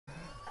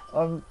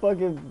I'm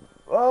fucking...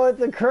 Oh,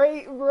 it's a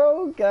crate,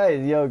 bro!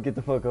 Guys, yo, get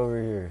the fuck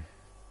over here.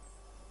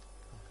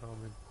 I'm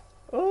coming.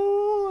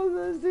 Oh,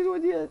 let's do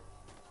one yet.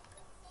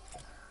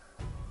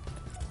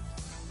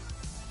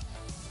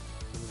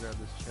 Let me grab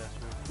this chest.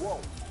 Whoa!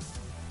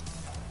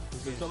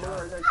 There's Someone shot.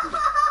 right next to you.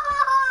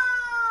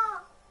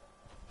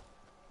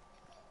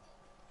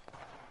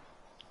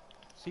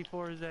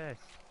 C4 his ass.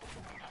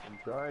 I'm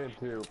trying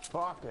to.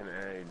 Fucking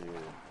A, dude.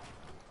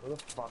 Where the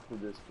fuck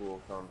did this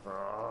fool come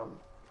from?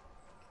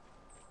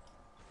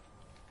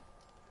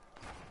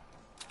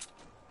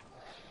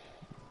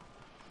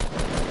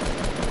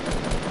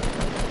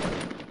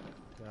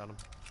 Got him.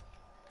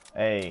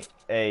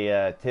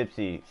 Hey,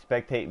 Tipsy,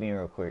 spectate me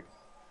real quick.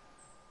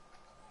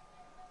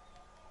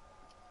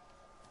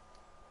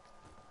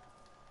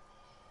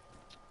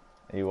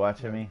 Are you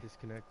watching me?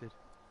 Disconnected.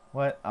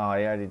 What? Oh,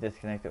 I already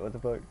disconnected. What the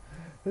fuck?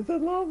 It's a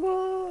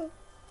llama!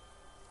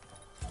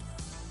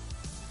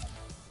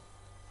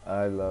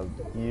 I love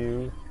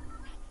you.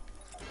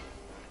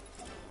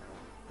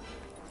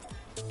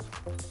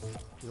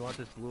 You want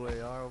this blue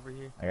AR over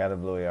here? I got a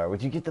blue AR.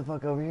 Would you get the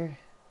fuck over here?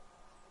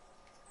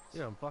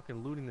 Yeah, I'm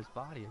fucking looting this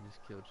body I just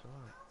killed. Chill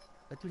out.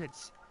 That dude had.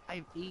 I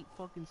have 8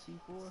 fucking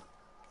C4.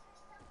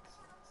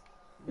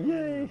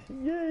 Yay!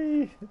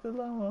 Yay! It's a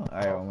llama.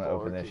 Alright, I'm gonna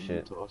open this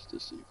shit. Toss the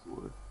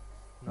C4.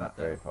 Not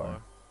very far.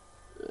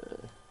 Yeah.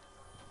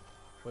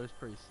 But it's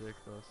pretty sick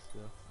though,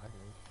 still, I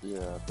think.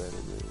 Yeah, I bet it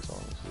is,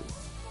 honestly.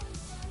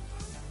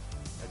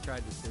 I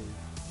tried to save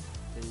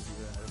you at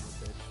him with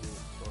that shit,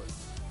 but it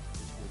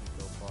just didn't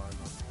go far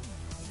enough.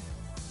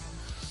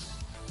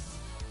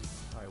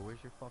 Alright, where's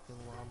your fucking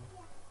llama?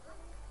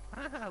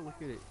 Haha, look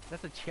at it.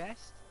 That's a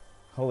chest?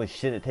 Holy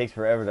shit, it takes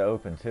forever to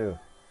open too.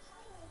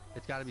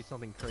 It's gotta be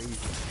something crazy.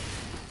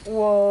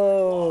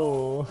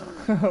 Whoa!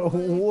 Whoa!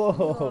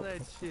 Whoa!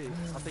 That shit.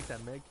 I'll take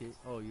that med kit.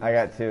 Oh, you I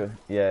got 2.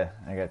 Yeah,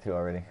 I got 2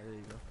 already. There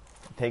you go.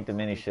 Take the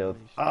mini Take the shield.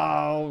 mini shield.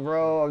 Oh,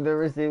 bro, I've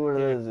never seen one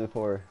of those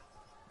before.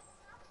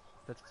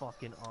 That's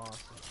fucking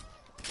awesome.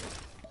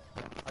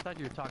 I thought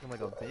you were talking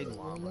like a big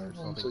llama or It's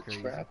something a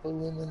crazy. trap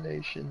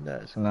elimination.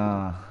 That's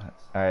Nah.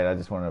 Alright, I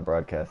just wanted to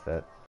broadcast that.